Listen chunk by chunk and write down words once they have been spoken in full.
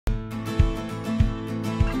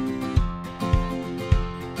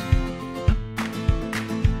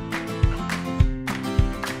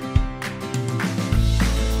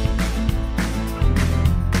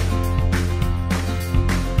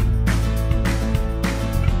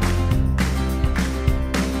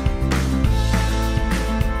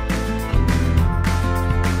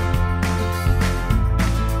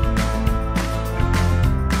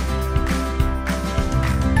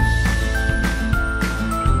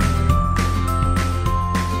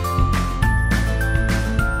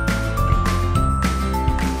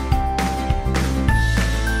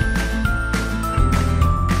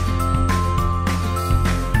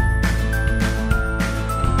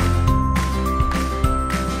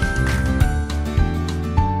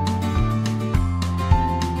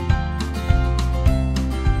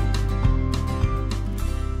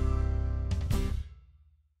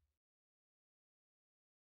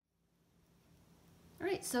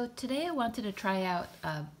Alright, so today I wanted to try out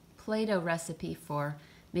a Play-Doh recipe for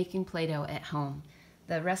making Play-Doh at home.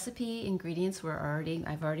 The recipe ingredients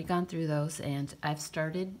I've already gone through those, and I've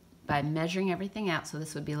started by measuring everything out, so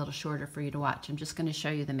this would be a little shorter for you to watch. I'm just going to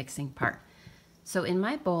show you the mixing part. So in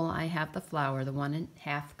my bowl I have the flour, the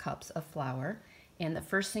 1.5 cups of flour, and the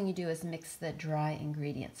first thing you do is mix the dry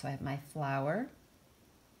ingredients. So I have my flour,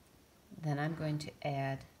 then I'm going to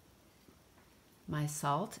add my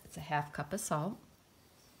salt. It's a 1/2 cup of salt.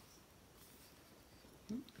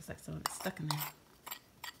 Looks like someone's stuck in there.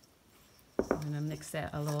 I'm going to mix that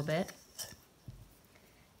a little bit.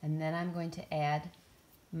 And then I'm going to add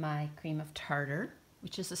my cream of tartar,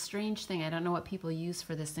 which is a strange thing. I don't know what people use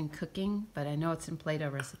for this in cooking, but I know it's in Play-Doh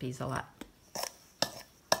recipes a lot.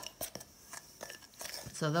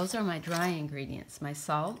 So those are my dry ingredients, my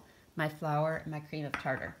salt, my flour, and my cream of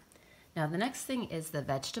tartar. Now the next thing is the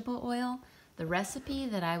vegetable oil. The recipe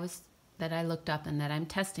that I looked up and that I'm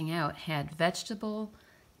testing out had vegetable,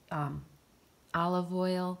 olive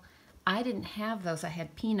oil. I didn't have those. I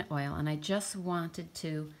had peanut oil, and I just wanted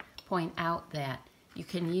to point out that you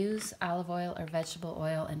can use olive oil or vegetable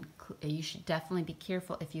oil, and you should definitely be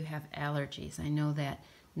careful if you have allergies. I know that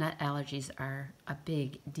nut allergies are a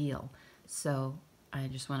big deal, so I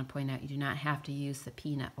just want to point out you do not have to use the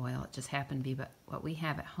peanut oil. It just happened to be what we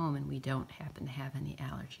have at home, and we don't happen to have any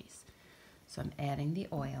allergies. So I'm adding the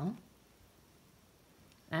oil.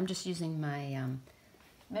 I'm just using my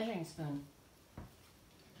measuring spoon,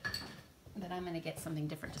 but I'm going to get something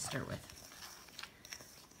different to stir with.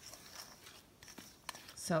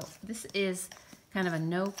 So this is kind of a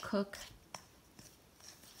no-cook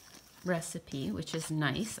recipe, which is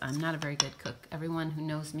nice. I'm not a very good cook. Everyone who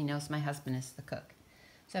knows me knows my husband is the cook.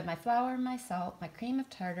 So I have my flour, my salt, my cream of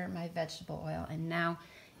tartar, my vegetable oil, and now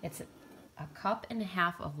it's a 1.5 cups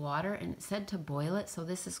of water, and it said to boil it, so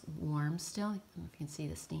this is warm still. I don't know if you can see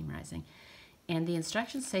the steam rising. And the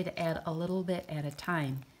instructions say to add a little bit at a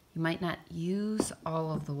time. You might not use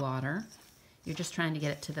all of the water. You're just trying to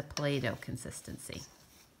get it to the Play-Doh consistency.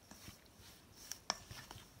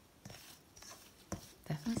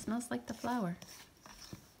 Definitely smells like the flour.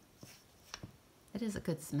 It is a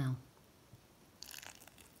good smell.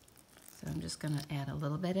 So I'm just going to add a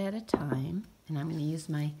little bit at a time, and I'm going to use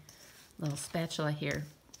my little spatula here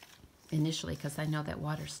initially because I know that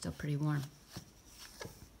water's still pretty warm.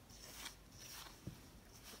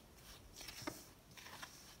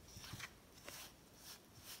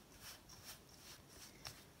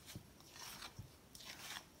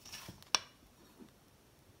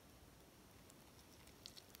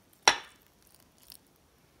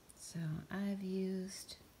 So I've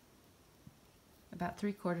used about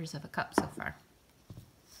 3/4 of a cup so far.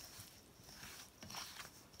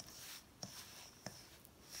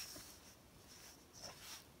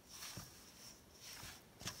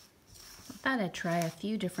 I thought I'd try a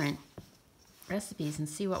few different recipes and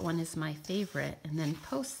see what one is my favorite, and then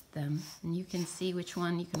post them, and you can see which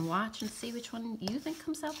one you can watch and see which one you think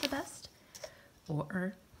comes out the best,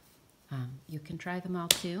 or you can try them all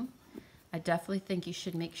too. I definitely think you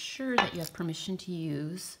should make sure that you have permission to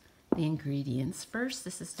use the ingredients first.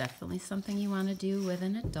 This is definitely something you want to do with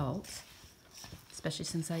an adult, especially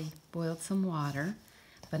since I boiled some water.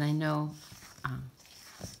 But I know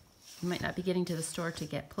you might not be getting to the store to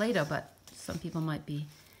get Play-Doh, but some people might be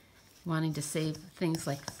wanting to save things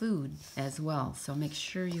like food as well. So make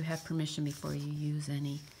sure you have permission before you use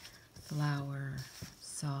any flour,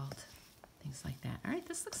 salt, things like that. All right,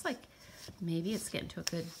 this looks like maybe it's getting to a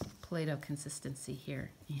good Play-Doh consistency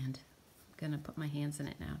here, and I'm going to put my hands in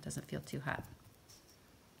it now. It doesn't feel too hot.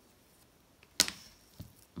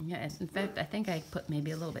 Yeah, in fact, I think I put maybe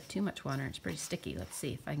a little bit too much water. It's pretty sticky. Let's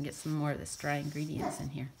see if I can get some more of this dry ingredients in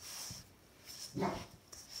here.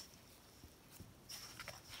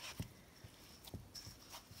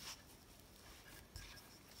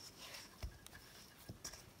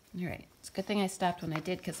 All right, it's a good thing I stopped when I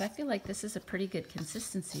did, because I feel like this is a pretty good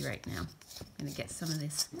consistency right now. I'm going to get some of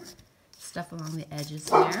this stuff along the edges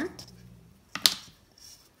there.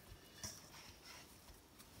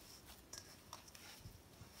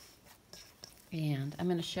 And I'm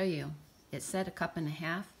going to show you. It said 1.5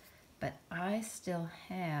 cups, but I still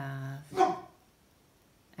have a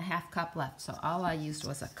 1/2 cup left. So all I used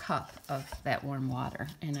was a cup of that warm water,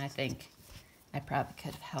 and I think I probably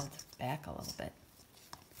could have held back a little bit.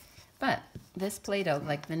 But this Play-Doh,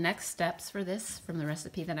 like the next steps for this from the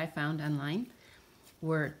recipe that I found online,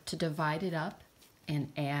 were to divide it up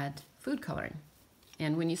and add food coloring.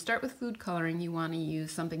 And when you start with food coloring, you want to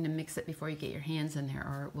use something to mix it before you get your hands in there,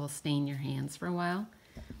 or it will stain your hands for a while.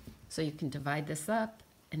 So you can divide this up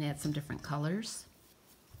and add some different colors.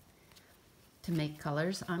 to make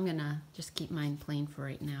colors. I'm gonna just keep mine plain for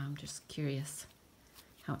right now. I'm just curious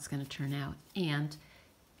how it's gonna turn out. And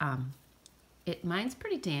mine's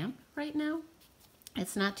pretty damp right now.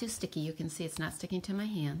 It's not too sticky. You can see it's not sticking to my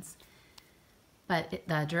hands. But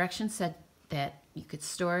the directions said that you could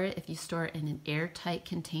store it if you store it in an airtight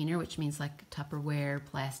container, which means like a Tupperware,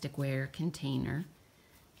 plasticware container.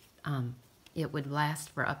 It would last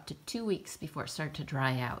for up to 2 weeks before it started to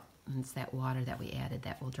dry out. And it's that water that we added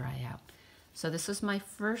that will dry out. So this was my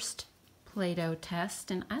first Play-Doh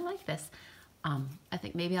test, and I like this. I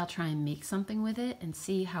think maybe I'll try and make something with it and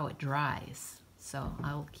see how it dries. So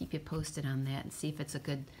I'll keep you posted on that and see if it's a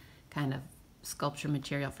good kind of sculpture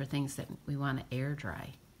material for things that we want to air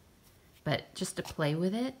dry. But just to play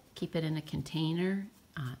with it, keep it in a container,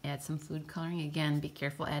 add some food coloring. Again, be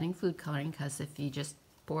careful adding food coloring, because if you just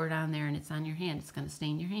pour it on there and it's on your hand, it's going to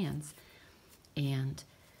stain your hands. And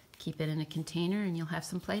keep it in a container and you'll have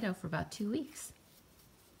some Play-Doh for about 2 weeks.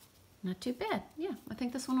 Not too bad. Yeah, I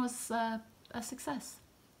think this one was a success.